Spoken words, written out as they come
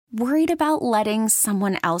Worried about letting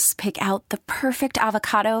someone else pick out the perfect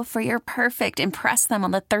avocado for your perfect impress them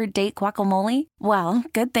on the third date guacamole? Well,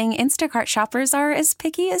 good thing Instacart shoppers are as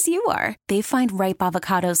picky as you are. They find ripe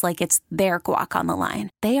avocados like it's their guac on the line.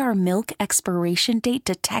 They are milk expiration date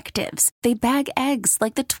detectives. They bag eggs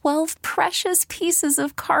like the 12 precious pieces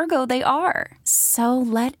of cargo they are. So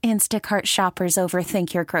let Instacart shoppers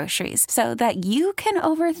overthink your groceries so that you can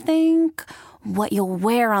overthink what you'll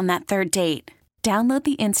wear on that third date. Download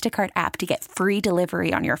the Instacart app to get free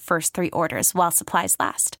delivery on your first 3 orders while supplies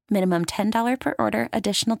last. Minimum $10 per order.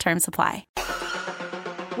 Additional terms apply.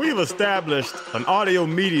 We've established an audio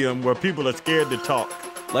medium where people are scared to talk.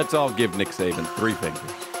 Let's all give Nick Saban 3 fingers.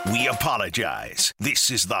 We apologize. This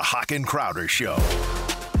is the Hoch and Crowder Show.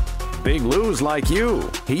 Big Lou's like you.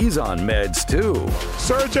 He's on meds, too.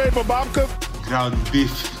 Sergey Bababka. Ground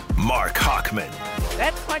beef. Mark Hochman.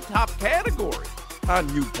 That's my top category on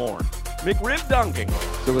new porn. McRib dunking.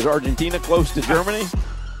 So was Argentina close to Germany?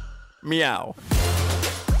 Meow.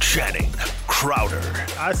 Channing Crowder.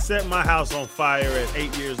 I set my house on fire at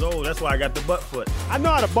 8 years old. That's why I got the butt foot. I know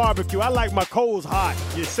how to barbecue. I like my coals hot.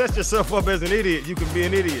 You set yourself up as an idiot, you can be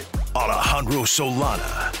an idiot. Alejandro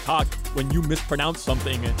Solana. Hoch, when you mispronounce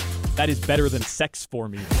something, that is better than sex for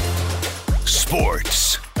me.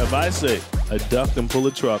 Sports. If I say a duck and pull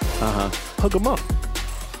a truck, hook 'em up.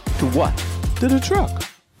 To what? To the truck.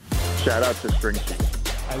 Shout out to String Cheese.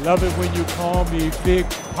 I love it when you call me Big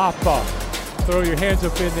Papa. Throw your hands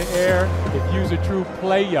up in the air if you's a true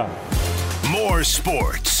player. More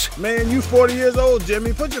sports. Man, you 40 years old,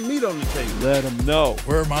 Jimmy. Put your meat on the table. Let them know.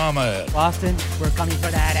 Where mama at? Boston, we're coming for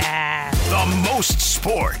that ass. The most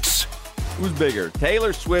sports. Who's bigger,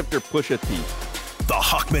 Taylor Swift or Pusha T? The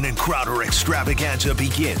Hochman and Crowder extravaganza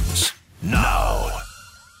begins now.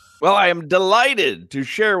 Well, I am delighted to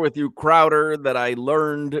share with you, Crowder, that I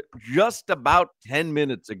learned just about 10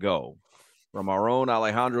 minutes ago from our own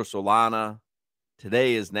Alejandro Solana.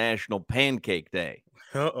 Today is National Pancake Day.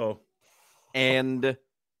 Uh-oh. And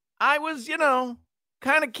I was,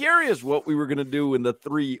 kind of curious what we were going to do in the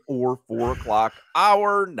 3 or 4 o'clock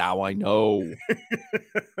hour. Now I know.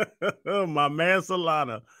 Oh, my man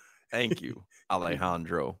Solana. Thank you,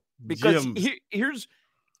 Alejandro. Because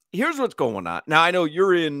here's what's going on. Now, I know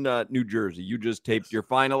you're in New Jersey. You just taped your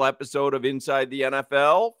final episode of Inside the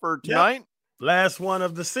NFL for tonight. Yep. Last one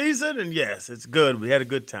of the season, and yes, it's good. We had a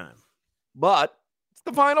good time. But it's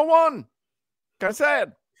the final one. Kind of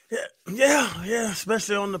sad. Yeah,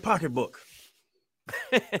 especially on the pocketbook.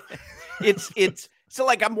 It's so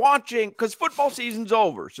like I'm watching because football season's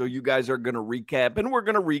over. So you guys are going to recap, and we're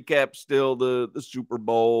going to recap still the Super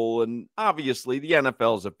Bowl. And obviously the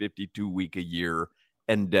NFL is a 52-week a year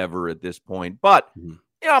endeavor at this point. But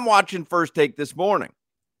I'm watching First Take this morning.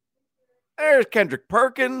 There's Kendrick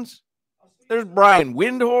Perkins. There's Brian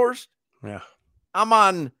Windhorst. Yeah. I'm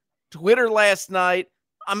on Twitter last night.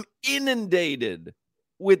 I'm inundated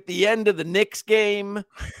with the end of the Knicks game.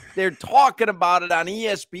 They're talking about it on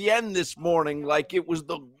ESPN this morning like it was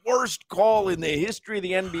the worst call in the history of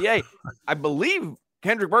the NBA. I believe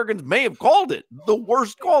Kendrick Perkins may have called it the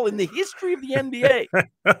worst call in the history of the NBA.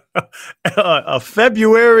 A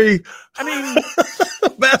February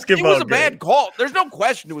basketball It was a game. bad call. There's no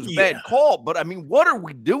question it was a bad call. But, I mean, what are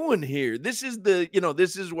we doing here? This is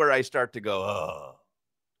this is where I start to go, oh.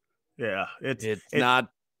 Yeah. It's not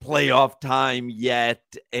playoff time yet,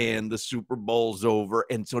 and the Super Bowl's over.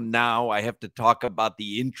 And so now I have to talk about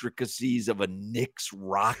the intricacies of a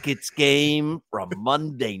Knicks-Rockets game from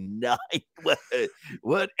Monday night.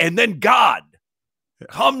 What? And then God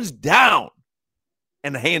comes down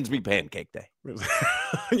and hands me Pancake Day.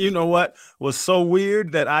 You know what was so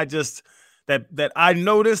weird that I just that I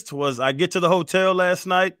noticed was I get to the hotel last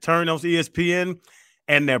night, turn on ESPN,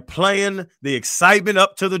 and they're playing the excitement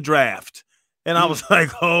up to the draft. And I was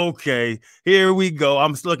like, okay, here we go.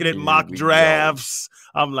 I'm looking at mock drafts.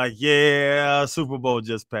 I'm like, yeah, Super Bowl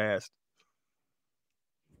just passed.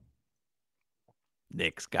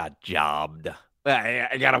 Knicks got jobbed.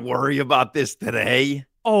 I got to worry about this today.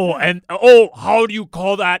 How do you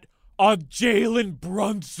call that? A Jalen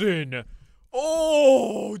Brunson.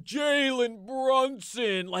 Oh, Jalen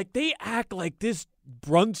Brunson. Like, they act like this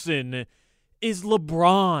Brunson is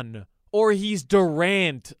LeBron or he's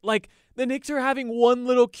Durant. Like, the Knicks are having one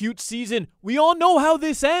little cute season. We all know how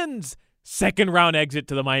this ends. Second round exit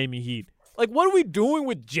to the Miami Heat. Like, what are we doing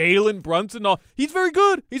with Jalen Brunson? He's very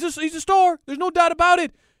good. He's a star. There's no doubt about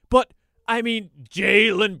it. But, I mean,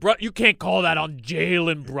 Jalen Brunson. You can't call that on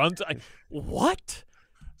Jalen Brunson. What?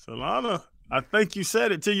 Solana, I think you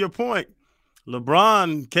said it to your point.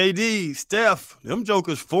 LeBron, KD, Steph, them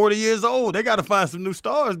jokers 40 years old. They got to find some new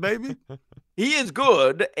stars, baby. He is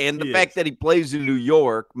good, and the fact that he plays in New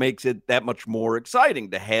York makes it that much more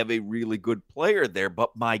exciting to have a really good player there.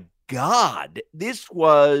 But my God, this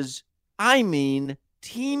was,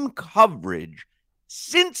 team coverage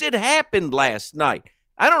since it happened last night.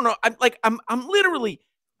 I don't know.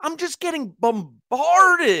 I'm just getting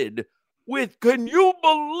bombarded with, can you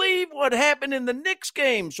believe what happened in the Knicks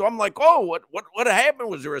game? So I'm like, oh, what happened?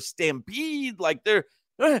 Was there a stampede? Like they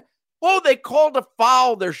called a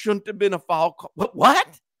foul. There shouldn't have been a foul call.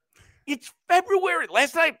 What? It's February.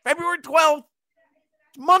 Last night, February 12th.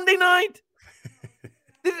 It's Monday night.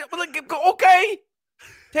 Okay.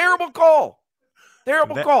 Terrible call.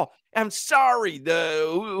 Call. I'm sorry.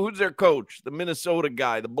 Who's their coach? The Minnesota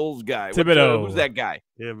guy, the Bulls guy. Thibodeau. Who's that guy?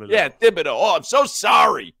 Thibodeau. Yeah, Thibodeau. Oh, I'm so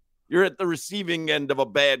sorry. You're at the receiving end of a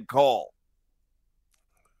bad call.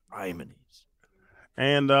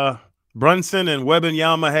 And Brunson and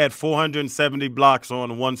Wembanyama had 470 blocks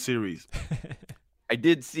on one series. I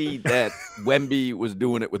did see that Wemby was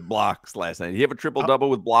doing it with blocks last night. Did he have a triple-double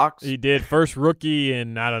with blocks? He did. First rookie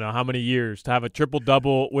in I don't know how many years to have a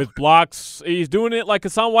triple-double with blocks. He's doing it like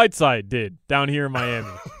Hassan Whiteside did down here in Miami.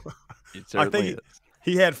 I think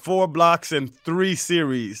he had 4 blocks in 3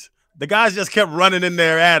 series. The guys just kept running in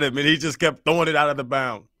there at him, and he just kept throwing it out of the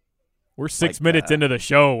bound. We're 6 minutes into the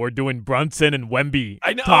show. We're doing Brunson and Wemby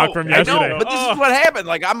talk from yesterday. I know, but this is what happened.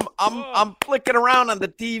 Like I'm flicking around on the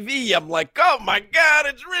TV. I'm like, oh my God,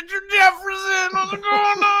 it's Richard Jefferson. What's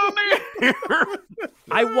going on here?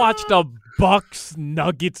 I watched a Bucks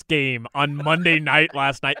Nuggets game on Monday night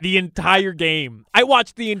last night. The entire game. I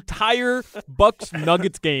watched the entire Bucks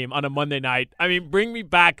Nuggets game on a Monday night. I mean, bring me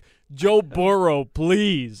back Joe Burrow,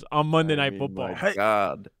 please, on Monday Night Football. My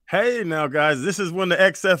God. Hey, now, guys, this is when the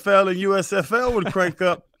XFL and USFL would crank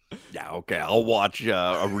up. Yeah, okay. I'll watch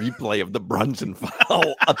a replay of the Brunson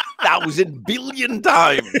foul 1,000 billion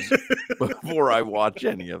times before I watch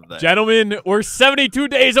any of that. Gentlemen, we're 72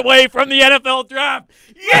 days away from the NFL draft.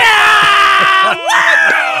 Yeah!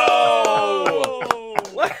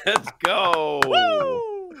 Let's go!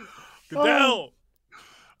 Woo! Goodell.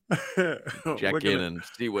 Check in and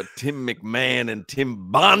see what Tim McMahon and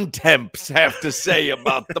Tim Bontemps have to say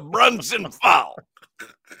about the Brunson foul.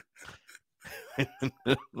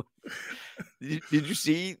 Did you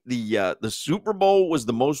see the Super Bowl was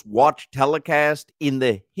the most watched telecast in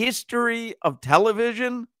the history of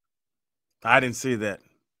television? I didn't see that.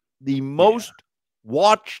 The most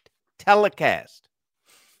watched telecast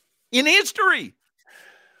in history.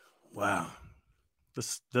 Wow.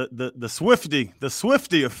 The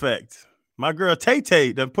Swifty effect. My girl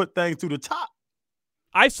Tay done put things through the top.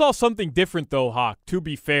 I saw something different, though, Hoch, to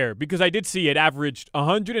be fair, because I did see it averaged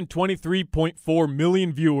 123.4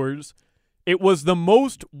 million viewers. It was the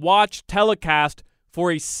most watched telecast for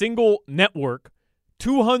a single network.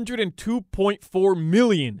 202.4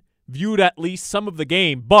 million viewed at least some of the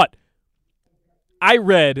game. But I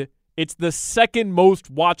read it's the second most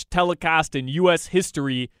watched telecast in U.S.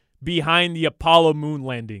 history behind the Apollo moon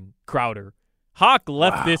landing. Crowder. Hoch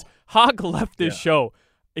left this show.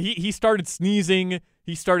 He started sneezing.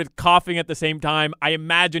 He started coughing at the same time. I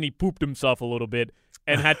imagine he pooped himself a little bit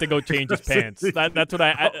and had to go change his pants. That's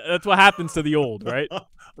what happens to the old, right?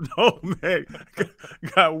 No, man.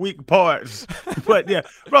 Got weak parts. But yeah,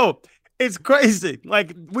 bro, it's crazy.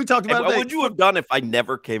 Like we talked about. What would you have done if I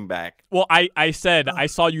never came back? Well, I said I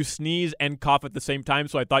saw you sneeze and cough at the same time,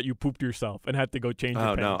 so I thought you pooped yourself and had to go change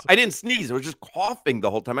your pants. No, I didn't sneeze. I was just coughing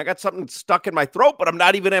the whole time. I got something stuck in my throat, but I'm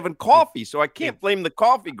not even having coffee, so I can't blame the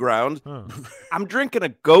coffee grounds. Huh. I'm drinking a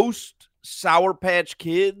Ghost Sour Patch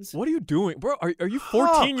Kids. What are you doing, bro? Are you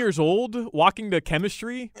 14 years old walking to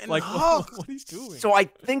chemistry? Like what are you doing? So I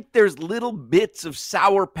think there's little bits of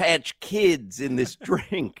Sour Patch Kids in this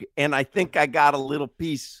drink, and I think I got a little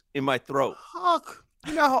piece in my throat. Huck,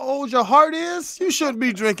 you know how old your heart is? You shouldn't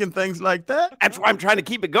be drinking things like that. That's why I'm trying to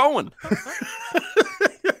keep it going.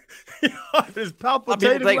 Your heart is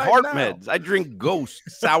palpitating like right heart now. meds. I drink Ghost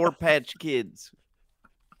Sour Patch Kids.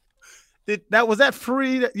 Was that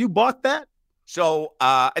free? That you bought that? So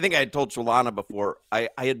I think I had told Solana before. I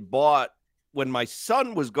had bought when my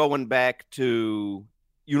son was going back to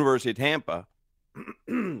University of Tampa.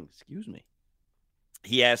 Excuse me.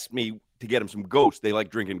 He asked me to get him some Ghost. They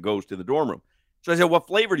like drinking Ghost in the dorm room. So I said, "What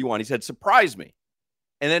flavor do you want?" He said, "Surprise me."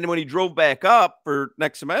 And then when he drove back up for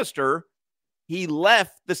next semester, he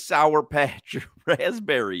left the Sour Patch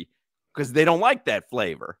Raspberry because they don't like that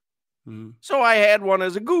flavor. Mm-hmm. So I had one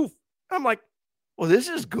as a goof. I'm like, well, this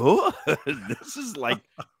is good. This is like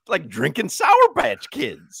drinking Sour Patch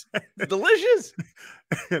Kids. It's delicious.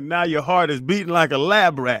 And now your heart is beating like a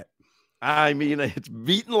lab rat. I mean, it's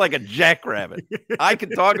beaten like a jackrabbit. I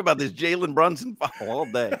could talk about this Jalen Brunson foul all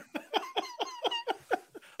day.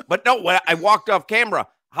 But no, when I walked off camera,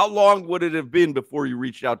 how long would it have been before you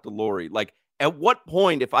reached out to Lori? Like, at what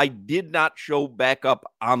point, if I did not show back up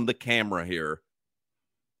on the camera here,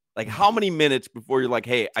 like how many minutes before you're like,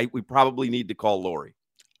 hey, we probably need to call Lori?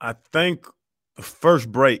 I think the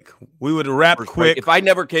first break. We would have wrapped quick. If I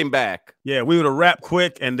never came back. Yeah, we would have wrapped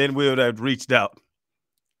quick, and then we would have reached out.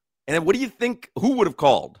 And then what do you think? Who would have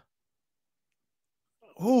called?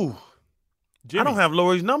 Ooh, Jimmy. I don't have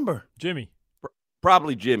Lori's number. Jimmy.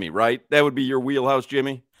 Probably Jimmy, right? That would be your wheelhouse,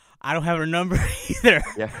 Jimmy. I don't have her number either.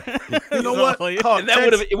 Yeah. You know what? And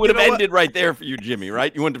that would have ended right there for you, Jimmy,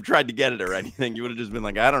 right? You wouldn't have tried to get it or anything. You would have just been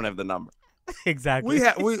like, I don't have the number. Exactly.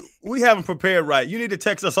 We haven't prepared right. You need to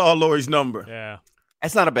text us all Lori's number. Yeah.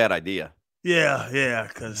 That's not a bad idea. Yeah,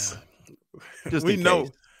 because we know.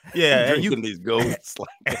 Yeah, and you these ghosts.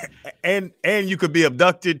 and you could be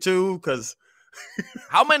abducted too. Because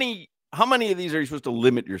how many of these are you supposed to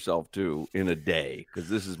limit yourself to in a day? Because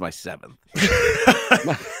this is my 7th.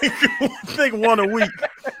 I think one a week.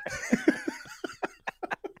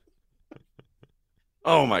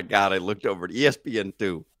 Oh my God! I looked over at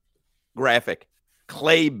ESPN2 graphic.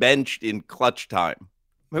 Clay benched in clutch time.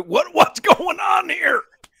 What's going on here?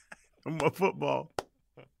 Football.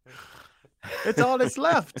 It's all that's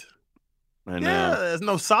left. I know. Yeah, there's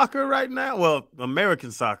no soccer right now. Well,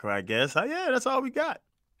 American soccer, I guess. Yeah, that's all we got.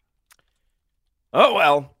 Oh,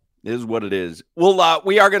 well, it is what it is. Well,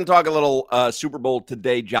 we are going to talk a little Super Bowl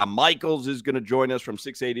today. John Michaels is going to join us from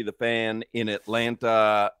 680 The Fan in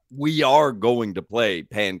Atlanta. We are going to play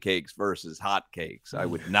pancakes versus hotcakes. I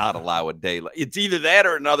would not allow a day. It's either that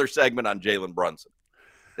or another segment on Jalen Brunson.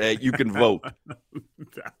 You can vote.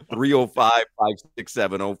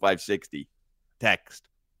 305-567-0560. Text.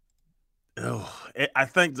 Oh, I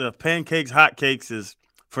think the pancakes, hotcakes is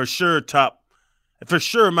for sure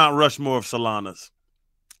Mount Rushmore of Solana's.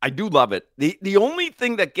 I do love it. The only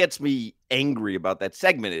thing that gets me angry about that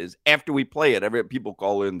segment is after we play it, people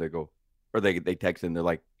call in, they go, or they text in, they're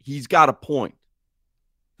like, he's got a point.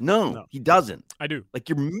 No, he doesn't. I do. Like,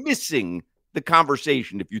 you're missing the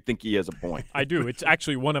conversation if you think he has a point. I do. It's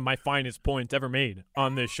actually one of my finest points ever made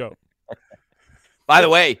on this show. By the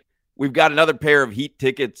way, we've got another pair of Heat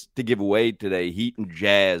tickets to give away today. Heat and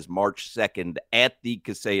Jazz, March 2nd at the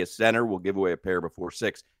Kaseya Center. We'll give away a pair before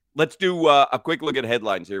 6. Let's do a quick look at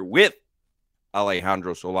headlines here with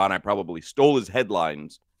Alejandro Solana. I probably stole his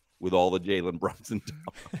headlines with all the Jalen Brunson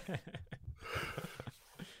talk.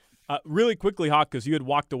 Really quickly, Hoch, because you had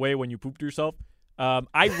walked away when you pooped yourself.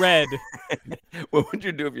 I read. What would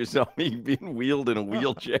you do if you saw me being wheeled in a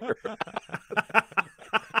wheelchair?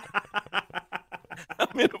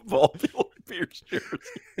 I'm in a Ballfield Pierce jersey.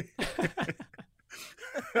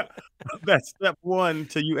 That's step one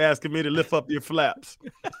to you asking me to lift up your flaps.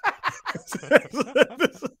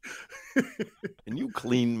 And you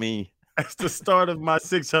clean me. That's the start of my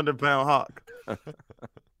 600-pound hawk.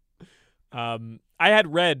 I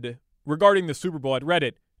had read regarding the Super Bowl, I'd read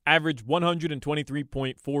it, averaged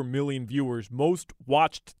 123.4 million viewers, most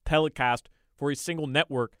watched telecast for a single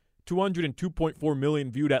network, 202.4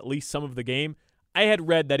 million viewed at least some of the game. I had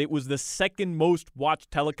read that it was the second most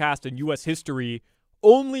watched telecast in U.S. history,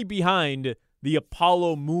 only behind the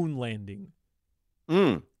Apollo moon landing.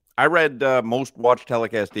 I read most watched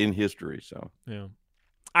telecast in history. So yeah.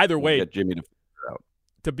 Either way, get Jimmy to figure out.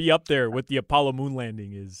 To be up there with the Apollo moon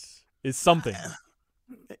landing is something.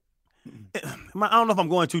 I don't know if I'm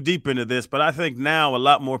going too deep into this, but I think now a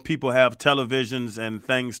lot more people have televisions and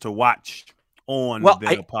things to watch on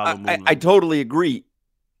the Apollo moon landing. I totally agree.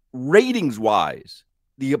 Ratings-wise,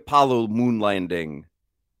 the Apollo moon landing,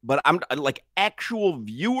 but I'm like actual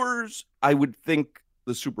viewers, I would think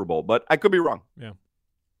the Super Bowl, but I could be wrong. Yeah.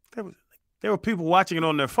 There were people watching it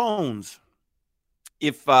on their phones.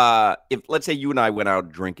 If let's say you and I went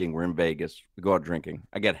out drinking, we're in Vegas, we go out drinking,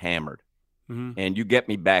 I get hammered. Mm-hmm. And you get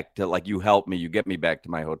me back to, like, you help me, you get me back to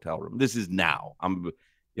my hotel room. This is now. I'm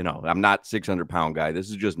not 600-pound guy. This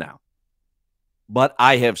is just now. But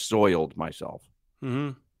I have soiled myself.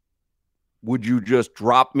 Mm-hmm. Would you just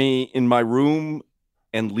drop me in my room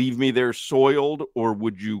and leave me there soiled, or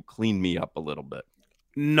would you clean me up a little bit?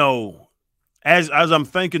 No. As I'm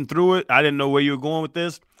thinking through it, I didn't know where you were going with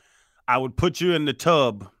this. I would put you in the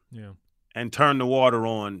tub and turn the water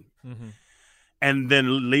on. Mm-hmm. And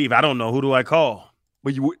then leave. I don't know. Who do I call?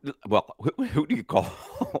 But who do you call?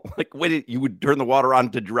 Like, wait, you would turn the water on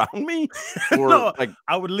to drown me? Or no,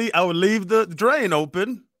 I would leave the drain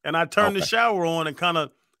open, and I turn the shower on and kind of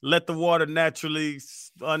let the water naturally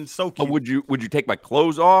unsoak you. Would you take my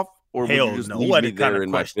clothes off, or Hell would you just no. leave What me kind there of in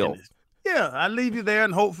my question filth? Yeah, I leave you there,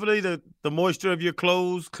 and hopefully the moisture of your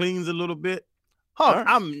clothes cleans a little bit. Hoch, right.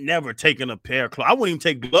 I'm never taking a pair of clothes. I wouldn't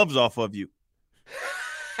even take gloves off of you.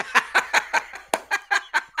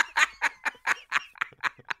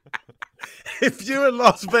 If you're in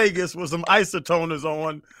Las Vegas with some isotoners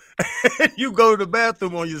on, and you go to the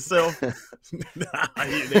bathroom on yourself,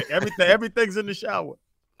 everything's in the shower.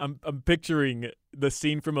 I'm picturing the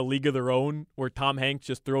scene from A League of Their Own where Tom Hanks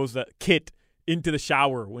just throws the kit into the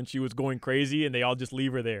shower when she was going crazy, and they all just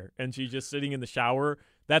leave her there, and she's just sitting in the shower.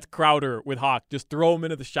 That's Crowder with Hoch. Just throw him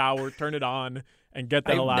into the shower, turn it on, and get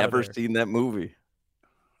the hell out of there. I've never seen that movie.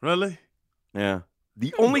 Really? Yeah.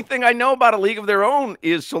 The only thing I know about A League of Their Own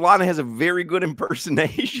is Solana has a very good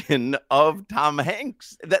impersonation of Tom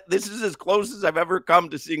Hanks. This is as close as I've ever come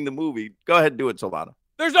to seeing the movie. Go ahead and do it, Solana.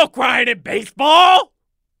 There's no crying in baseball.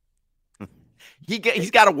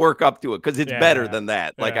 He's got to work up to it because it's better than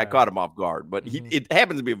that. Like, I caught him off guard, but it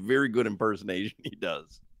happens to be a very good impersonation he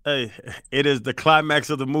does. Hey, it is the climax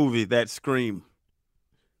of the movie, that scream.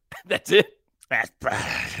 That's it. It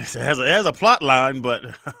has a plot line, but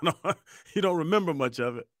you don't remember much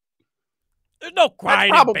of it. There's no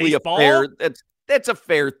crying That's in baseball. That's a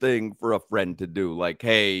fair thing for a friend to do. Like,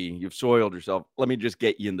 hey, you've soiled yourself. Let me just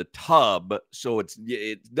get you in the tub. So it's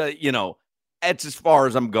that's as far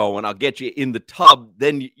as I'm going. I'll get you in the tub.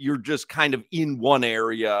 Then you're just kind of in one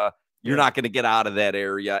area. You're not going to get out of that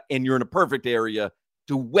area. And you're in a perfect area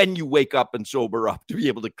to when you wake up and sober up to be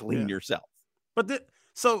able to clean yourself. But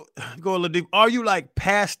so go a little deep. Are you like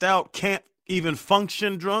passed out, can't even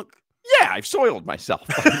function drunk? Yeah, I've soiled myself.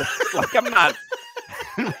 Like I'm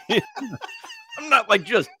not like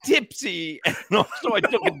just tipsy, and also I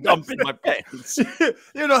took a dump in my pants.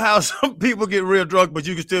 You know how some people get real drunk, but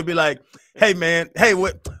you can still be like, "Hey, man, hey,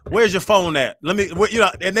 where's your phone at? Let me,"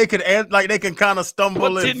 and they can kind of stumble.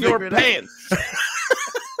 What's in your pants?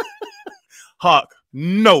 Hoch,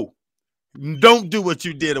 no, don't do what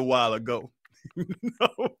you did a while ago.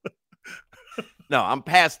 No, I'm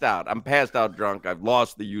passed out. I'm passed out drunk. I've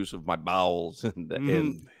lost the use of my bowels,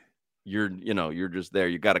 and you're just there.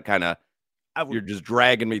 You got to kind of. You're just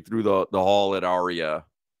dragging me through the hall at Aria.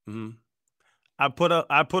 Mm-hmm. I put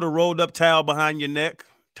a rolled up towel behind your neck,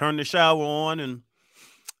 turn the shower on, and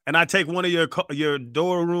I take one of your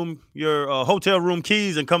hotel room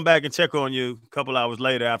keys and come back and check on you a couple hours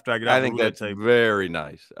later after I get out. I think that's very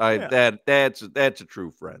nice. That's a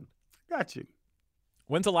true friend. Got you.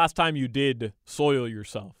 When's the last time you did soil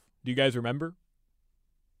yourself? Do you guys remember?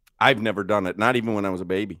 I've never done it. Not even when I was a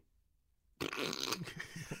baby.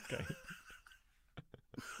 Okay.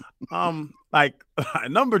 Like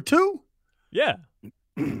number 2? Yeah.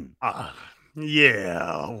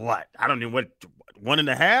 Yeah. What? I don't know what.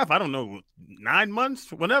 1.5? I don't know. 9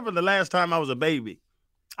 months? Whenever the last time I was a baby.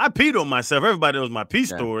 I peed on myself. Everybody knows my pee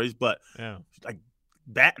stories, but like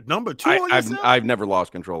that number 2 on yourself? I've never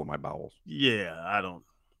lost control of my bowels. Yeah, I don't.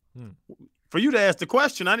 For you to ask the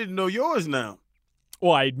question, I didn't know yours now.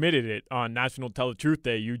 Well, I admitted it on National Tell the Truth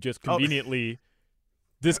Day. You just conveniently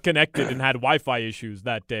disconnected and had Wi-Fi issues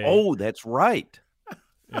that day. Oh, that's right.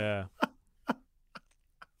 Yeah.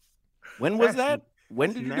 When was that?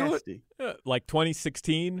 When did you do it? Like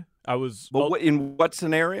 2016. I was. But in what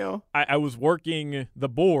scenario? I was working the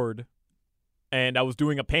board, and I was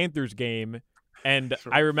doing a Panthers game, and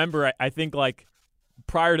I remember I think like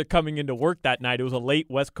prior to coming into work that night, it was a late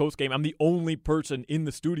West Coast game. I'm the only person in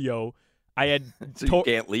the studio. I had you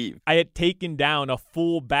can't leave. I had taken down a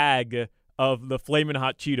full bag of the Flamin'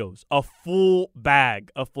 Hot Cheetos. A full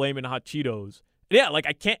bag of Flamin' Hot Cheetos. Yeah, like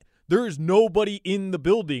I can't. There is nobody in the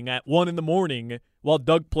building at 1 a.m. while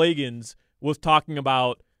Doug Plagans was talking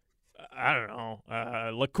about, I don't know,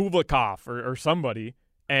 Lakuvlikov or somebody,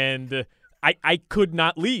 and I could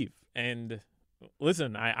not leave. And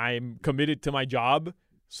listen, I'm committed to my job,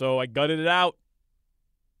 so I gutted it out.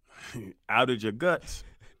 Outed your guts.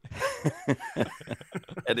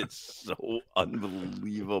 That is so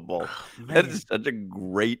unbelievable. That is such a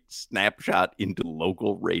great snapshot into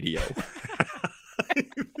local radio.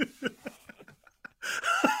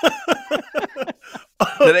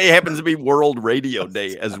 Today happens to be World Radio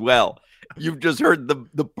Day as well. You've just heard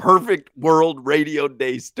the perfect World Radio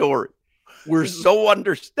Day story. We're so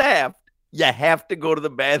understaffed, you have to go to the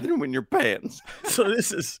bathroom in your pants. So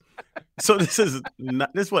this is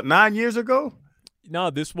what, 9 years ago?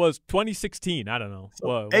 No, this was 2016. I don't know.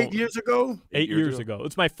 So 8 years ago? 8 years ago.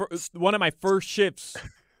 It's one of my first shifts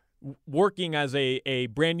working as a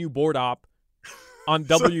brand new board op on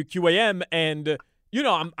WQAM, and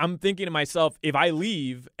I'm thinking to myself, if I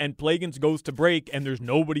leave and Plagans goes to break and there's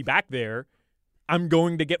nobody back there, I'm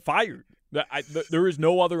going to get fired. There is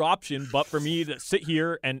no other option but for me to sit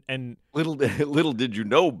here and little did you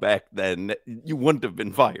know back then you wouldn't have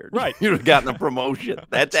been fired. Right. You'd have gotten a promotion.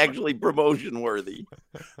 That's actually promotion worthy.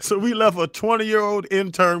 So we left a 20-year-old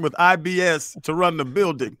intern with IBS to run the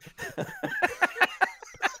building.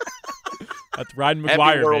 That's Ryan Happy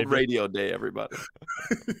McGuire, World baby. Radio Day, everybody.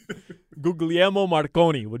 Guglielmo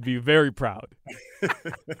Marconi would be very proud.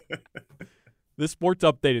 This sports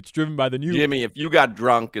update, it's driven by the new... Jimmy, if you got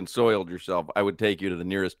drunk and soiled yourself, I would take you to the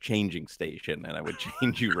nearest changing station, and I would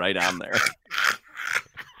change you right on there.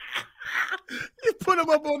 You put him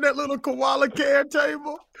up on that little koala care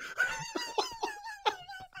table.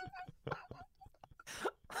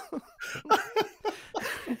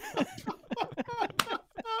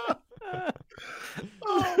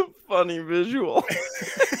 Funny visual.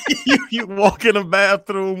 you walk in a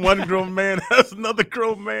bathroom, one grown man has another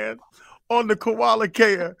grown man on the koala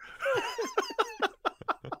care.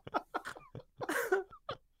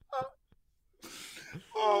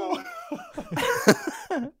 Oh.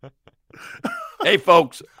 Hey,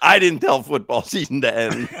 folks, I didn't tell football season to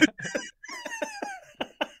end.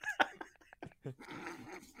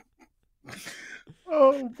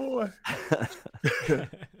 Oh, boy.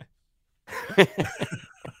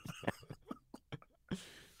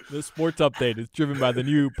 This sports update is driven by the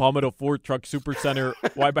new Palmetto Ford Truck Supercenter.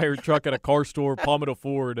 Why buy your truck at a car store? Palmetto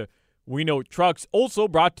Ford. We know trucks. Also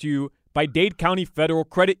brought to you by Dade County Federal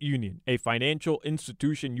Credit Union, a financial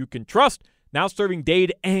institution you can trust. Now serving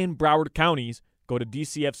Dade and Broward counties. Go to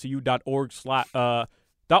dcfcu.org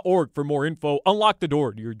for more info. Unlock the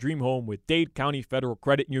door to your dream home with Dade County Federal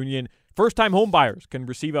Credit Union. First-time home buyers can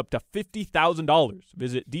receive up to $50,000.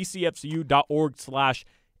 Visit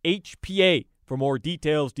dcfcu.org/HPA for more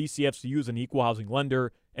details. DCFCU is an equal housing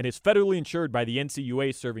lender and is federally insured by the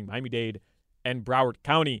NCUA, serving Miami-Dade and Broward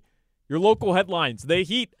County. Your local headlines. The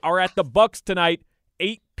Heat are at the Bucks tonight,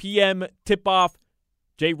 8 p.m. tip-off.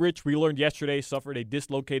 Jay Rich, we learned yesterday, suffered a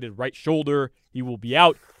dislocated right shoulder. He will be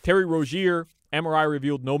out. Terry Rozier, MRI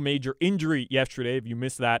revealed no major injury yesterday. If you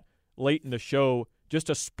missed that late in the show, just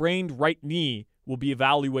a sprained right knee, will be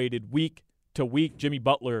evaluated week to week. Jimmy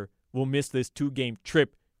Butler will miss this 2-game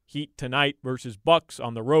trip. Heat tonight versus Bucks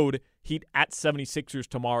on the road. Heat at 76ers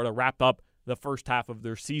tomorrow to wrap up the first half of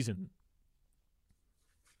their season.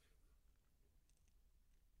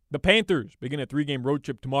 The Panthers begin a 3-game road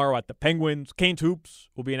trip tomorrow at the Penguins. Canes Hoops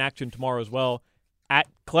will be in action tomorrow as well at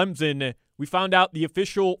Clemson. We found out the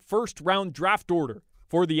official first-round draft order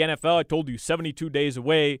for the NFL. I told you 72 days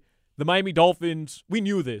away. The Miami Dolphins, we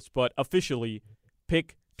knew this, but officially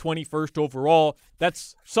pick 21st overall.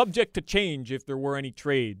 That's subject to change if there were any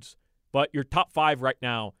trades. But your top 5 right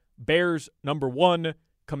now, Bears number 1,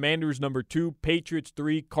 Commanders number 2, Patriots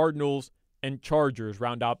 3, Cardinals, and Chargers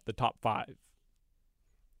round out the top 5.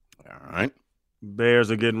 All right.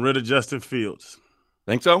 Bears are getting rid of Justin Fields.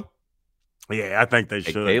 Think so? Yeah, I think they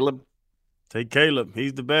Take should. Caleb? Take Caleb.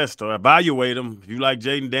 He's the best. Or evaluate him. If you like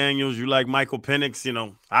Jaden Daniels, you like Michael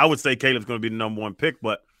Penix, I would say Caleb's going to be the number 1 pick.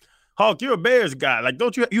 But, Hawk, you're a Bears guy. Like,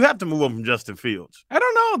 don't you have to move on from Justin Fields? I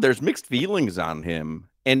don't know. There's mixed feelings on him.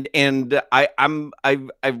 And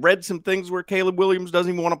I've read some things where Caleb Williams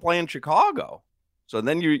doesn't even want to play in Chicago. So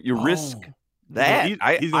then you risk that.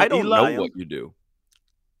 I don't know what you do.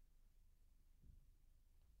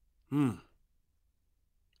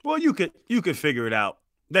 Well, you could figure it out.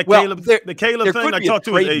 The Caleb thing, I talked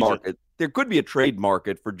to his agent. There could be a trade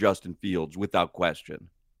market for Justin Fields without question.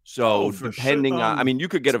 So depending on, you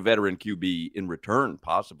could get a veteran QB in return,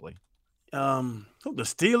 possibly. The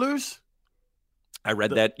Steelers? I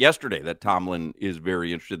read that yesterday, that Tomlin is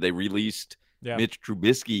very interested. They released Mitch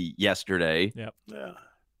Trubisky yesterday. Yep. Yeah.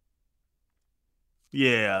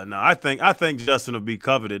 Yeah, no, I think Justin will be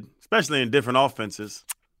coveted, especially in different offenses.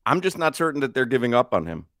 I'm just not certain that they're giving up on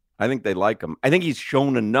him. I think they like him. I think he's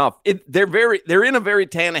shown enough. They're in a very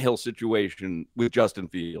Tannehill situation with Justin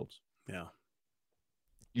Fields. Yeah.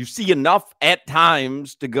 You see enough at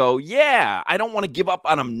times to go, yeah, I don't want to give up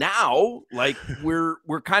on him now. Like we're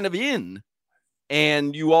kind of in.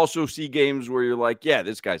 And you also see games where you're like, yeah,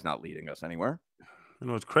 this guy's not leading us anywhere. You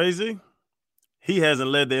know what's crazy? He hasn't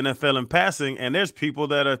led the NFL in passing, and there's people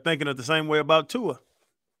that are thinking it the same way about Tua.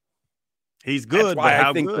 He's good, That's why but how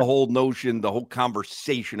I think good? the whole notion, the whole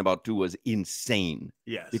conversation about Tua is insane.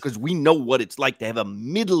 Yes. Because we know what it's like to have a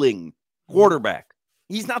middling quarterback.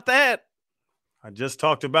 He's not that. I just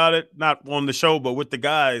talked about it, not on the show, but with the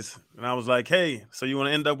guys. And I was like, hey, so you want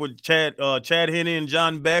to end up with Chad Henne and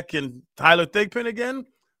John Beck and Tyler Thigpen again?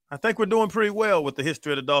 I think we're doing pretty well with the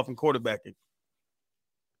history of the Dolphin quarterbacking.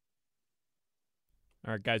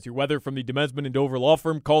 All right, guys, your weather from the Demesman and Dover Law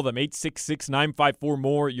Firm. Call them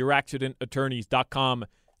 866-954-MORE, youraccidentattorneys.com.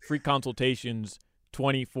 Free consultations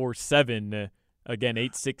 24/7. Again,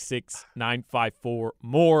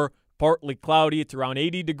 866-954-MORE. Partly cloudy. It's around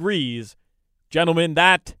 80 degrees. Gentlemen,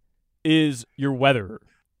 that is your weather.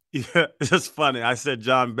 Yeah, it's just funny. I said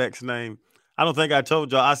John Beck's name. I don't think I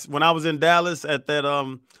told y'all. When I was in Dallas at that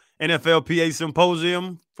NFLPA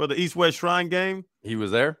symposium for the East-West Shrine game. He was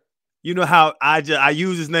there? You know how I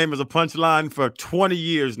use his name as a punchline for 20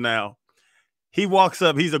 years now. He walks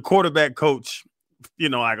up. He's a quarterback coach,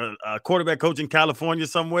 like a quarterback coach in California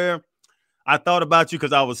somewhere. I thought about you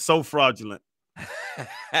because I was so fraudulent. Hey,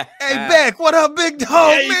 Beck, what up, big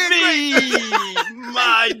dog? Hey, man,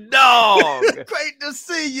 my dog. Great to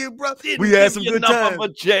see you, bro. We had some good time. Of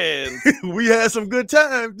a chance. We had some good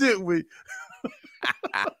time, didn't we?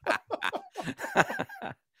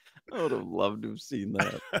 I would have loved to have seen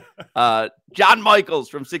that. John Michaels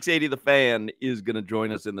from 680 The Fan is going to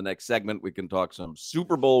join us in the next segment. We can talk some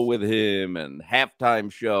Super Bowl with him and halftime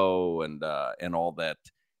show and all that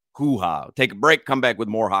hoo-ha. Take a break, come back with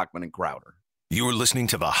more Hochman and Crowder. You're listening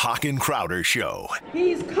to the Hoch and Crowder Show.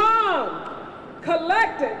 He's calm,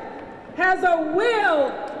 collected, has a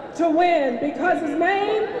will to win because his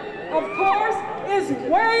name, of course, is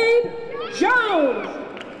Wade Jones.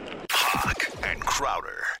 Hoch and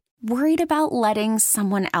Crowder. Worried about letting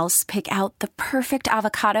someone else pick out the perfect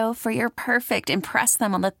avocado for your perfect impress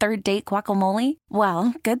them on the third date guacamole?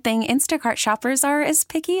 Well, good thing Instacart shoppers are as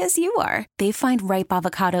picky as you are. They find ripe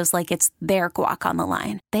avocados like it's their guac on the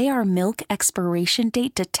line. They are milk expiration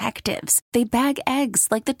date detectives. They bag eggs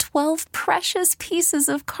like the 12 precious pieces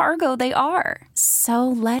of cargo they are. So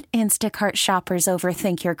let Instacart shoppers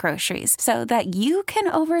overthink your groceries so that you can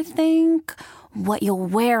overthink what you'll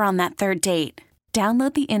wear on that third date.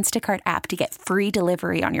 Download the Instacart app to get free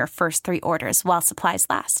delivery on your first 3 orders while supplies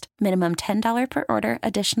last. Minimum $10 per order.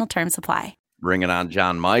 Additional terms apply. Bringing on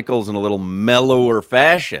John Michaels in a little mellower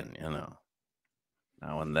fashion,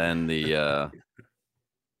 Now and then the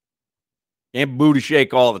can't booty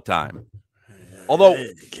shake all the time. Although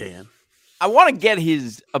I want to get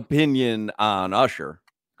his opinion on Usher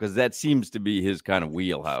because that seems to be his kind of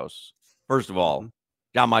wheelhouse. First of all,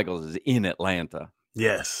 John Michaels is in Atlanta.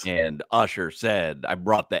 Yes. And Usher said, I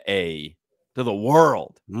brought the A to the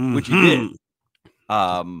world, which he did.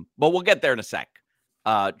 But we'll get there in a sec.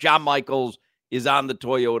 John Michaels is on the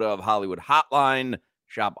Toyota of Hollywood hotline.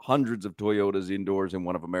 Shop hundreds of Toyotas indoors in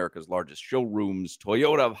one of America's largest showrooms.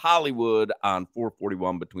 Toyota of Hollywood on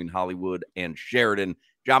 441 between Hollywood and Sheridan.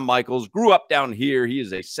 John Michaels grew up down here. He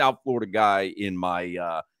is a South Florida guy in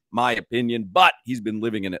my opinion, but he's been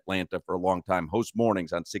living in Atlanta for a long time. Hosts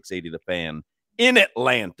mornings on 680 The Fan. In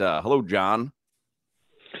Atlanta. Hello, John.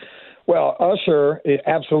 Well, Usher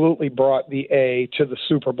absolutely brought the A to the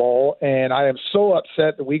Super Bowl, and I am so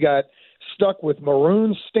upset that we got stuck with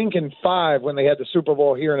Maroon stinking 5 when they had the Super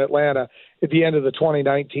Bowl here in Atlanta at the end of the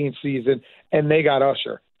 2019 season, and they got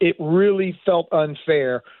Usher. It really felt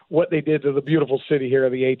unfair what they did to the beautiful city here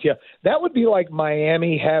of the ATL. That would be like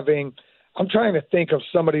Miami having – I'm trying to think of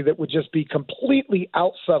somebody that would just be completely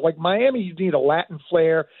outside. Like Miami, you need a Latin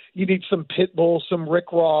flair. You need some Pitbull, some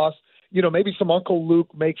Rick Ross. Maybe some Uncle Luke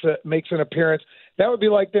makes an appearance. That would be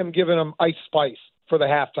like them giving them Ice Spice for the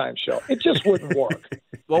halftime show. It just wouldn't work.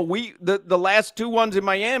 Well, the last 2 ones in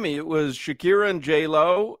Miami, it was Shakira and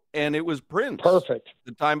J-Lo, and it was Prince. Perfect.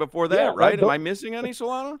 The time before that, right? Am I missing any,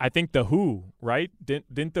 Solano? I think The Who, right?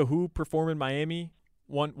 Didn't The Who perform in Miami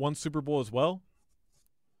one Super Bowl as well?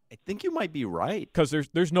 I think you might be right. Because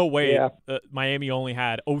there's no way Miami only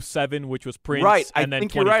had 07, which was Prince, right. and then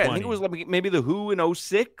 2020. You're right. I think it was like maybe The Who in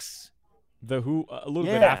 06. The Who a little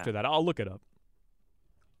bit after that. I'll look it up.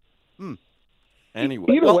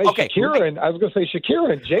 Anyway. Either way, okay. I was going to say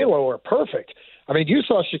Shakira and J-Lo are perfect. I mean, you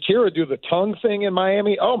saw Shakira do the tongue thing in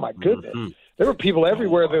Miami. Oh, my goodness. Mm-hmm. There were people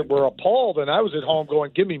everywhere that were appalled, and I was at home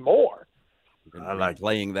going, give me more. I like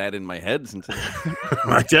playing that in my head since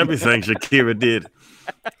like everything Shakira did.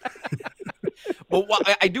 Well,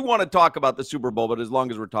 I do want to talk about the Super Bowl, but as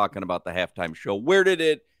long as we're talking about the halftime show, where did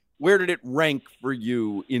it rank for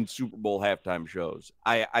you in Super Bowl halftime shows?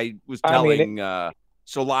 I was telling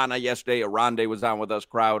Solana yesterday, Arande was on with us,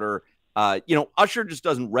 Crowder. Usher just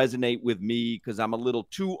doesn't resonate with me because I'm a little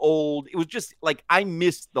too old. It was just like I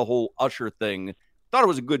missed the whole Usher thing. Thought it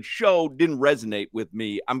was a good show, didn't resonate with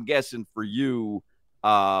me. I'm guessing for you,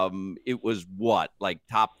 it was what, like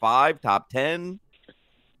top 5, top 10?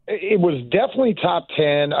 It was definitely top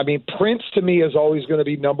 10. I mean, Prince to me is always going to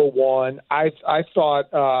be number 1. I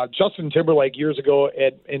thought Justin Timberlake years ago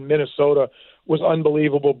in Minnesota was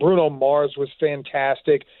unbelievable. Bruno Mars was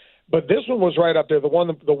fantastic. But this one was right up there. The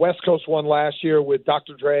West Coast one last year with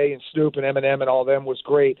Dr. Dre and Snoop and Eminem and all them was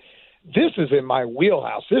great. This is in my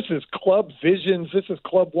wheelhouse. This is Club Visions. This is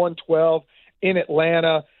Club 112 in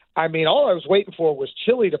Atlanta. I mean, all I was waiting for was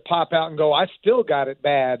Chili to pop out and go, I still got it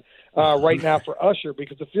bad right now for Usher,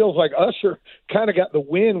 because it feels like Usher kind of got the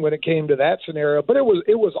win when it came to that scenario. But it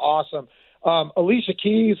was awesome. Alicia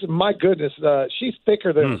Keys, my goodness, she's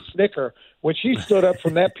thicker than a Snicker. When she stood up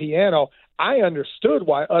from that piano, I understood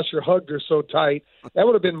why Usher hugged her so tight. That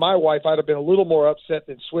would have been my wife. I'd have been a little more upset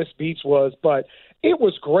than Swiss Beats was, but it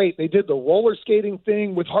was great. They did the roller skating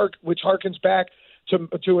thing, which harkens back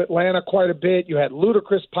to Atlanta quite a bit. You had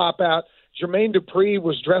Ludacris pop out. Jermaine Dupri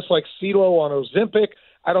was dressed like CeeLo on Ozempic.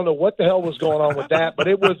 I don't know what the hell was going on with that, but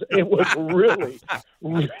it was really,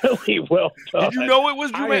 really well done. Did you know it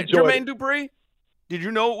was Jermaine Dupri? Did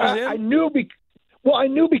you know it was him? I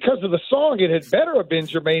knew because of the song it had better have been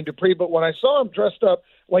Jermaine Dupri, but when I saw him dressed up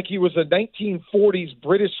like he was a 1940s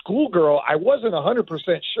British schoolgirl, I wasn't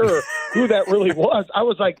 100% sure who that really was. I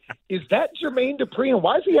was like, is that Jermaine Dupri, and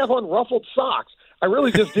why does he have on ruffled socks? I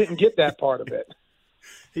really just didn't get that part of it.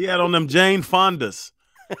 He had on them Jane Fondas.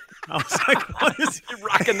 I was like, what is he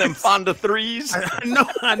rocking them Fonda threes?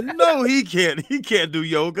 I know he can't. He can't do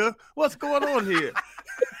yoga. What's going on here?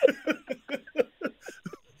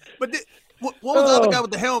 But what was the other guy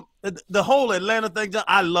with the helmet? The whole Atlanta thing,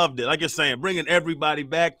 I loved it. Like you're saying, bringing everybody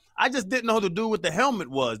back. I just didn't know who the dude with the helmet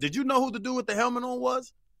was. Did you know who the dude with the helmet on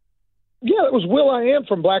was? Yeah, it was Will.i.am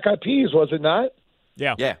from Black Eyed Peas, was it not?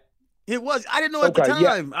 Yeah. It was. I didn't know at the time.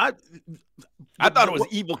 Yeah. I thought it was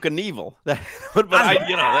Evel Knievel. But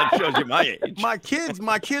that shows you my age.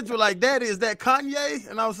 My kids were like, Daddy, is that Kanye?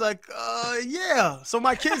 And I was like, yeah. So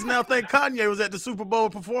my kids now think Kanye was at the Super Bowl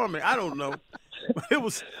performing. I don't know. It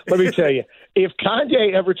was. Let me tell you, if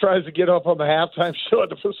Kanye ever tries to get up on the halftime show at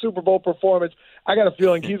the Super Bowl performance, I got a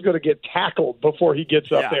feeling he's going to get tackled before he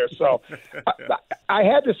gets up there. So I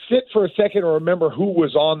had to sit for a second and remember who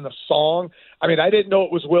was on the song. I mean, I didn't know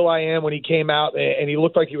it was Will.i.am when he came out, and he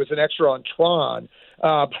looked like he was an extra on Tron.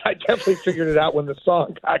 But I definitely figured it out when the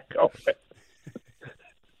song got going.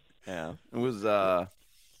 Yeah, it was.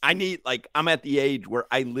 I'm at the age where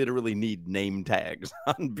I literally need name tags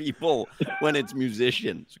on people when it's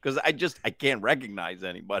musicians, because I can't recognize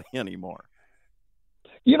anybody anymore.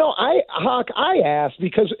 Hoch, I asked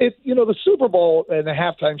because the Super Bowl and the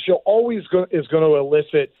halftime show always is going to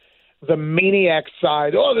elicit the maniac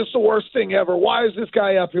side. Oh, this is the worst thing ever. Why is this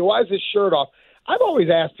guy up here? Why is his shirt off? I've always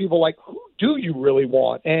asked people, like, who do you really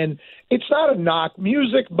want? And it's not a knock.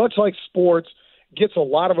 Music, much like sports, gets a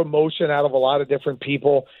lot of emotion out of a lot of different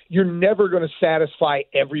people. You're never going to satisfy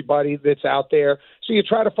everybody that's out there. So you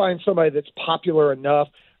try to find somebody that's popular enough.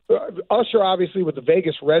 Usher, obviously, with the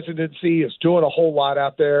Vegas residency, is doing a whole lot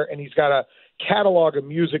out there, and he's got a catalog of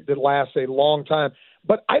music that lasts a long time.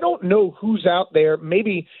 But I don't know who's out there.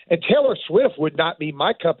 Maybe, and Taylor Swift would not be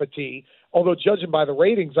my cup of tea, although judging by the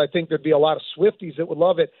ratings, I think there'd be a lot of Swifties that would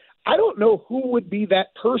love it. I don't know who would be that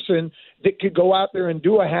person that could go out there and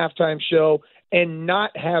do a halftime show and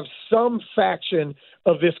not have some faction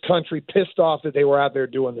of this country pissed off that they were out there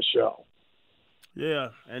doing the show. Yeah,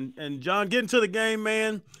 and John, getting to the game,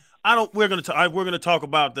 man. We're gonna talk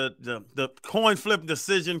about the coin flip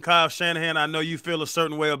decision. Kyle Shanahan, I know you feel a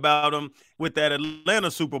certain way about him with that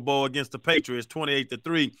Atlanta Super Bowl against the Patriots,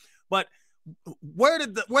 28-3. But where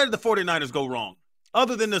did the 49ers go wrong?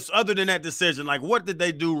 Other than that decision, like, what did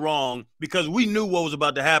they do wrong? Because we knew what was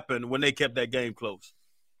about to happen when they kept that game close.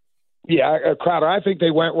 Yeah, Crowder, I think they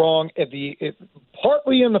went wrong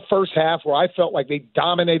partly in the first half, where I felt like they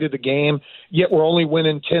dominated the game, yet we're only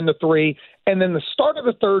winning 10-3. And then the start of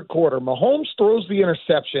the third quarter, Mahomes throws the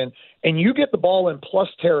interception, and you get the ball in plus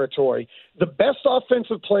territory. The best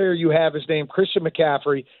offensive player you have is named Christian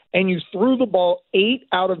McCaffrey, and you threw the ball 8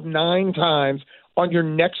 out of 9 times on your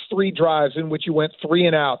next 3 drives in which you went 3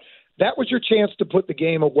 and out. That was your chance to put the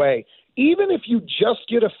game away. Even if you just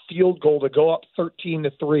get a field goal to go up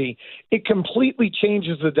 13-3, it completely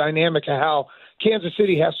changes the dynamic of how Kansas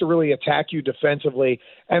City has to really attack you defensively.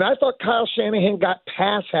 And I thought Kyle Shanahan got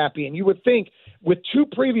pass happy, and you would think with 2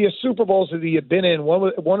 previous Super Bowls that he had been in,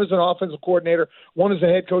 one as an offensive coordinator, one as the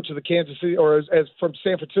head coach of the Kansas City, or as from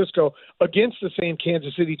San Francisco, against the same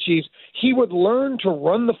Kansas City Chiefs, he would learn to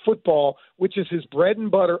run the football, which is his bread and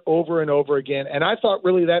butter, over and over again. And I thought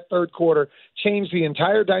really that third quarter changed the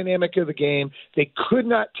entire dynamic of the game. They could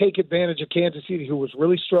not take advantage of Kansas City, who was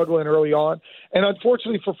really struggling early on. And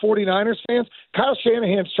unfortunately for 49ers fans, Kyle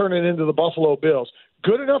Shanahan's turning into the Buffalo Bills.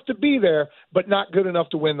 Good enough to be there, but not good enough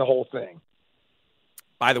to win the whole thing.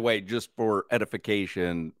 By the way, just for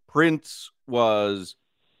edification, Prince was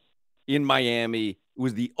in Miami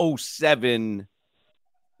was the 07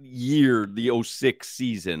 year, the 06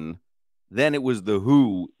 season. Then it was the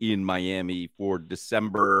Who in Miami for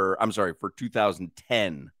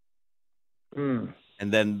 2010. And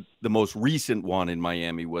then the most recent one in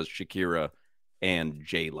Miami was Shakira and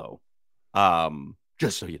J-Lo.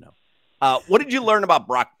 Just so you know. What did you learn about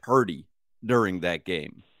Brock Purdy during that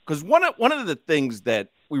game? Because one of the things that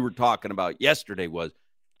we were talking about yesterday was,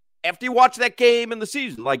 after you watch that game in the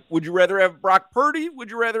season, like, would you rather have Brock Purdy? Would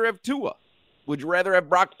you rather have Tua? Would you rather have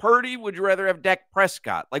Brock Purdy? Would you rather have Dak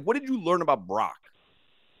Prescott? Like, what did you learn about Brock?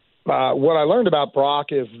 What I learned about Brock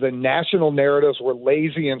is the national narratives were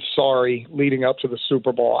lazy and sorry leading up to the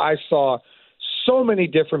Super Bowl. I saw so many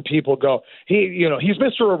different people go, he's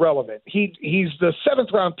Mr. Irrelevant. He's the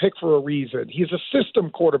 7th round pick for a reason. He's a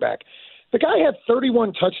system quarterback. The guy had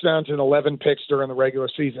 31 touchdowns and 11 picks during the regular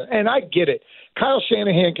season. And I get it. Kyle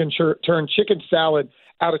Shanahan can turn chicken salad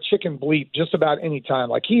out of chicken bleep just about any time.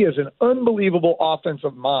 Like, he is an unbelievable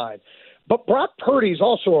offensive mind. But Brock Purdy is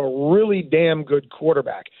also a really damn good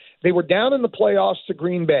quarterback. They were down in the playoffs to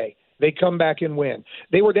Green Bay. They come back and win.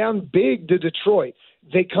 They were down big to Detroit.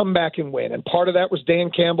 They come back and win. And part of that was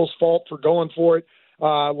Dan Campbell's fault for going for it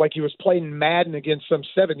like he was playing Madden against some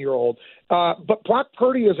 7-year-old. But Brock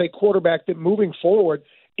Purdy is a quarterback that, moving forward,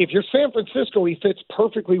 if you're San Francisco, he fits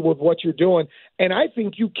perfectly with what you're doing. And I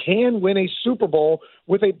think you can win a Super Bowl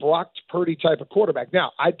with a Brock Purdy type of quarterback.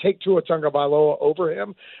 Now, I'd take Tua Tagovailoa over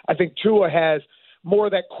him. I think Tua has more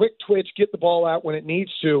of that quick twitch, get the ball out when it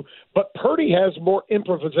needs to. But Purdy has more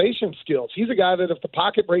improvisation skills. He's a guy that, if the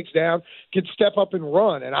pocket breaks down, can step up and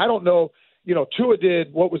run. And I don't know, Tua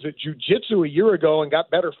did, jiu-jitsu a year ago and got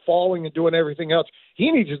better falling and doing everything else. He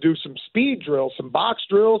needs to do some speed drills, some box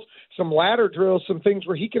drills, some ladder drills, some things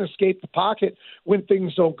where he can escape the pocket when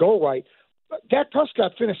things don't go right. Dak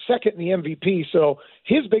Prescott finished second in the MVP, so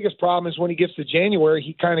his biggest problem is when he gets to January,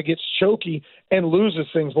 he kind of gets choky and loses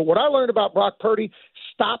things. But what I learned about Brock Purdy,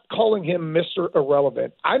 stop calling him Mr.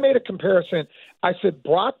 Irrelevant. I made a comparison. I said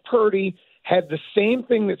Brock Purdy had the same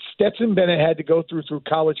thing that Stetson Bennett had to go through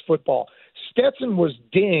college football. Stetson was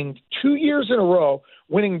dinged 2 years in a row,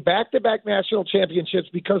 winning back-to-back national championships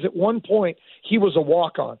because at one point he was a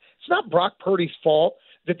walk-on. It's not Brock Purdy's fault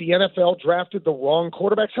that the NFL drafted the wrong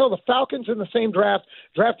quarterbacks. Hell, the Falcons in the same draft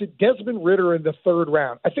drafted Desmond Ridder in the 3rd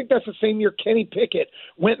round. I think that's the same year Kenny Pickett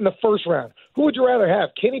went in the 1st round. Who would you rather have,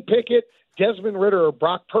 Kenny Pickett, Desmond Ridder, or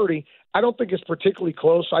Brock Purdy? I don't think it's particularly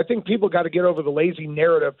close. I think people got to get over the lazy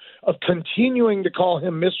narrative of continuing to call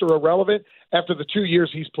him Mr. Irrelevant after the 2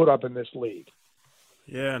 years he's put up in this league.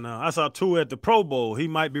 Yeah, no, I saw Tua at the Pro Bowl. He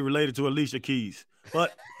might be related to Alicia Keys.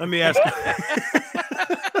 But let me ask you.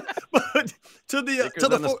 But to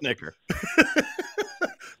the Snicker.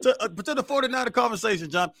 to the 49er conversation,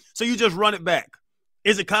 John. So you just run it back.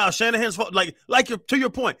 Is it Kyle Shanahan's fault? To your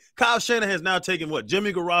point, Kyle Shanahan's now taken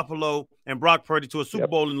Jimmy Garoppolo and Brock Purdy to a Super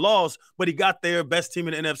Bowl and lost, but he got their best team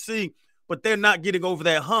in the NFC. But they're not getting over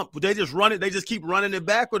that hump. Would they just run it? They just keep running it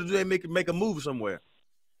back, or do they make a move somewhere?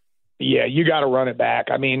 Yeah, you got to run it back.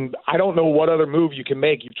 I mean, I don't know what other move you can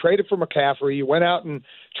make. You traded for McCaffrey. You went out and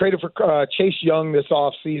traded for Chase Young this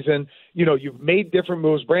offseason. You've made different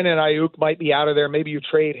moves. Brandon Ayuk might be out of there. Maybe you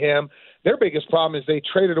trade him. Their biggest problem is they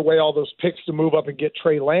traded away all those picks to move up and get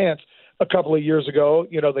Trey Lance a couple of years ago.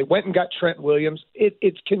 They went and got Trent Williams.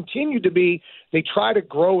 It's continued to be, they try to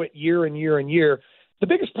grow it year and year and year. The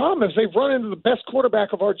biggest problem is they've run into the best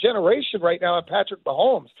quarterback of our generation right now in Patrick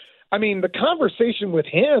Mahomes. I mean, the conversation with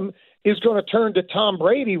him is going to turn to Tom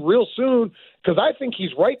Brady real soon, because I think he's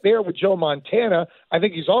right there with Joe Montana. I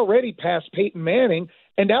think he's already past Peyton Manning,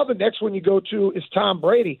 and now the next one you go to is Tom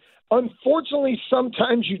Brady. Unfortunately,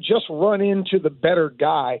 sometimes you just run into the better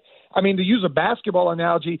guy. I mean, to use a basketball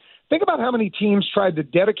analogy, think about how many teams tried to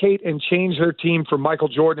dedicate and change their team for Michael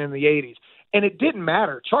Jordan in the 80s. And it didn't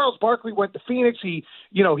matter. Charles Barkley went to Phoenix. He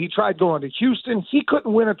tried going to Houston. He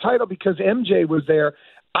couldn't win a title because MJ was there.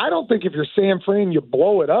 I don't think if you're San Fran, you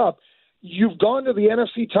blow it up. You've gone to the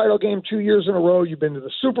NFC title game 2 years in a row. You've been to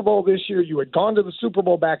the Super Bowl this year. You had gone to the Super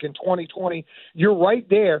Bowl back in 2020. You're right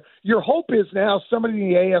there. Your hope is now somebody in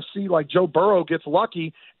the AFC like Joe Burrow gets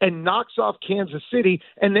lucky and knocks off Kansas City,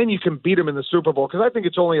 and then you can beat them in the Super Bowl, because I think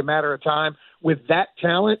it's only a matter of time with that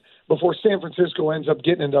talent before San Francisco ends up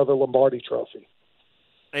getting another Lombardi trophy.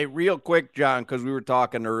 Hey, real quick, John, because we were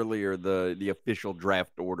talking earlier, the official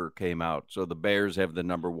draft order came out. So the Bears have the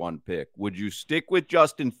number 1 pick. Would you stick with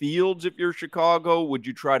Justin Fields if you're Chicago? Would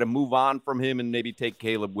you try to move on from him and maybe take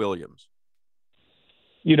Caleb Williams?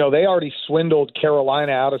 They already swindled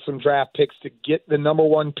Carolina out of some draft picks to get the number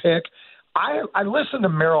 1 pick. I listened to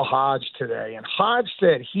Merrill Hodge today, and Hodge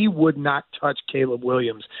said he would not touch Caleb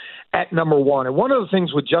Williams at number one. And one of the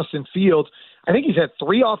things with Justin Fields, I think he's had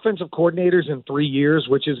 3 offensive coordinators in 3 years,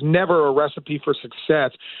 which is never a recipe for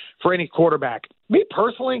success for any quarterback. Me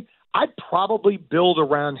personally, I'd probably build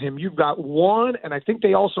around him. You've got 1, and I think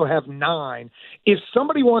they also have 9. If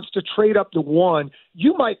somebody wants to trade up to 1,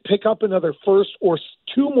 you might pick up another first or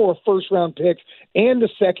 2 more first-round picks and a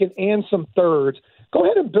second and some thirds. Go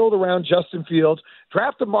ahead and build around Justin Fields,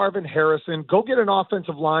 draft a Marvin Harrison, go get an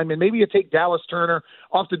offensive lineman. Maybe you take Dallas Turner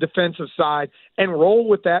off the defensive side and roll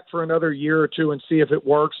with that for another year or 2 and see if it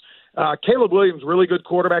works. Caleb Williams, really good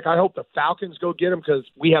quarterback. I hope the Falcons go get him because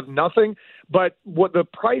we have nothing. But what the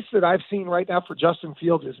price that I've seen right now for Justin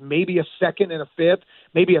Fields is maybe a second and a fifth,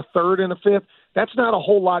 maybe a third and a fifth. That's not a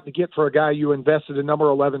whole lot to get for a guy you invested a number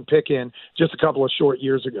 11 pick in just a couple of short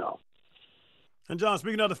years ago. And, John,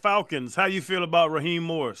 speaking of the Falcons, how you feel about Raheem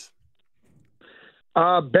Morris?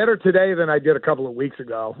 Better today than I did a couple of weeks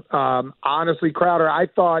ago. Honestly, Crowder, I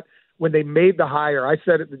thought when they made the hire, I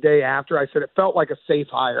said it the day after, I said it felt like a safe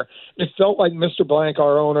hire. It felt like Mr. Blank,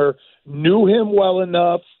 our owner, knew him well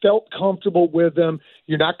enough, felt comfortable with him.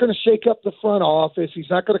 You're not going to shake up the front office. He's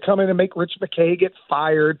not going to come in and make Rich McKay get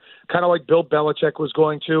fired, kind of like Bill Belichick was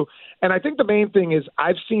going to. And I think the main thing is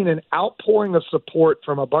I've seen an outpouring of support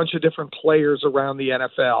from a bunch of different players around the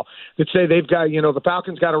NFL that say they've got, the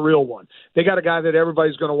Falcons got a real one. They got a guy that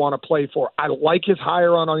everybody's going to want to play for. I like his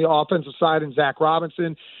hire on the offensive side in Zach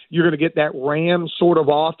Robinson. You're going to get that Rams sort of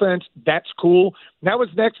offense. That's cool. That was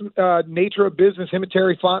next nature of business. Him and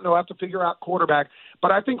Terry Fontenot have to figure out quarterback.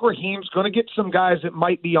 But I think Raheem's going to get some guys that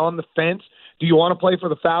might be on the fence. Do you want to play for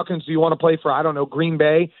the Falcons? Do you want to play for, Green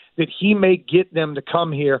Bay? That he may get them to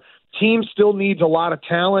come here. Team still needs a lot of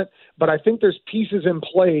talent, but I think there's pieces in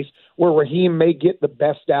place where Raheem may get the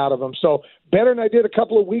best out of him. So better than I did a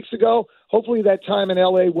couple of weeks ago. Hopefully that time in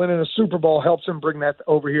L.A. winning a Super Bowl helps him bring that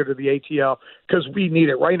over here to the ATL because we need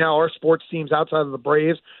it. Right now, our sports teams outside of the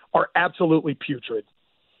Braves are absolutely putrid.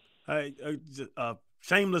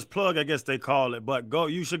 Shameless plug, I guess they call it, but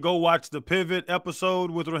you should go watch the Pivot episode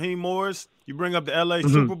with Raheem Morris. You bring up the L.A.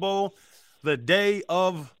 Super Bowl. The day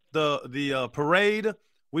of the parade,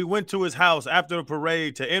 we went to his house after the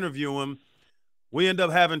parade to interview him. We ended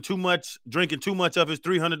up drinking too much of his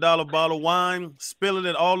 $300 bottle of wine, spilling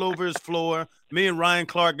it all over his floor. Me and Ryan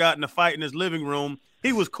Clark got in a fight in his living room.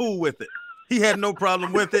 He was cool with it. He had no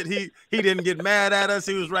problem with it. He didn't get mad at us.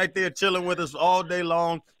 He was right there chilling with us all day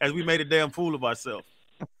long as we made a damn fool of ourselves.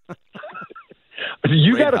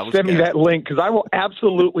 You got to send me that link because I will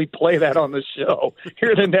absolutely play that on the show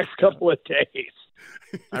here in the next couple of days.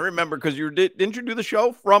 I remember because didn't you do the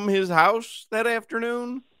show from his house that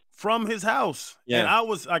afternoon? From his house. Yeah. And I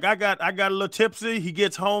was like, I got a little tipsy. He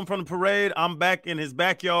gets home from the parade. I'm back in his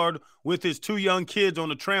backyard with his 2 young kids on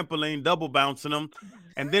the trampoline, double bouncing them.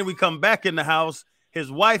 And then we come back in the house.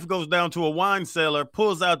 His wife goes down to a wine cellar,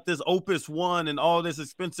 pulls out this Opus One and all this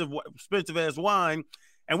expensive ass wine.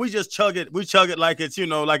 And we just chug it. We chug it like it's,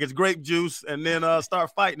 like it's grape juice and then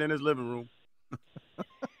start fighting in his living room.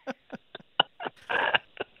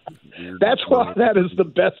 That's why that is the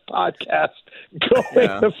best podcast going.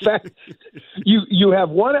 Yeah. The fact you have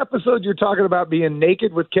one episode you're talking about being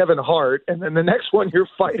naked with Kevin Hart, and then the next one you're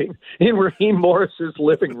fighting in Raheem Morris's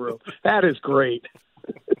living room. That is great.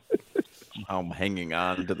 I'm hanging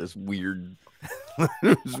on to this weird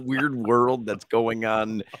world that's going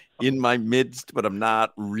on in my midst, but I'm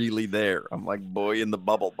not really there. I'm like boy in the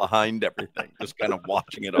bubble behind everything, just kind of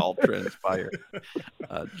watching it all transpire.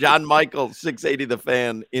 John Michael, 680 The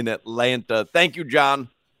Fan in Atlanta. Thank you, John.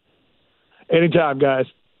 Anytime, guys.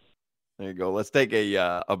 There you go. Let's take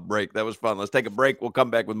a break. That was fun. Let's take a break. We'll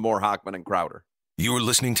come back with more Hochman and Crowder. You're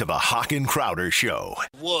listening to the Hoch and Crowder Show.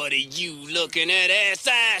 What are you looking at,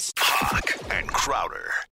 ass? Hoch and Crowder.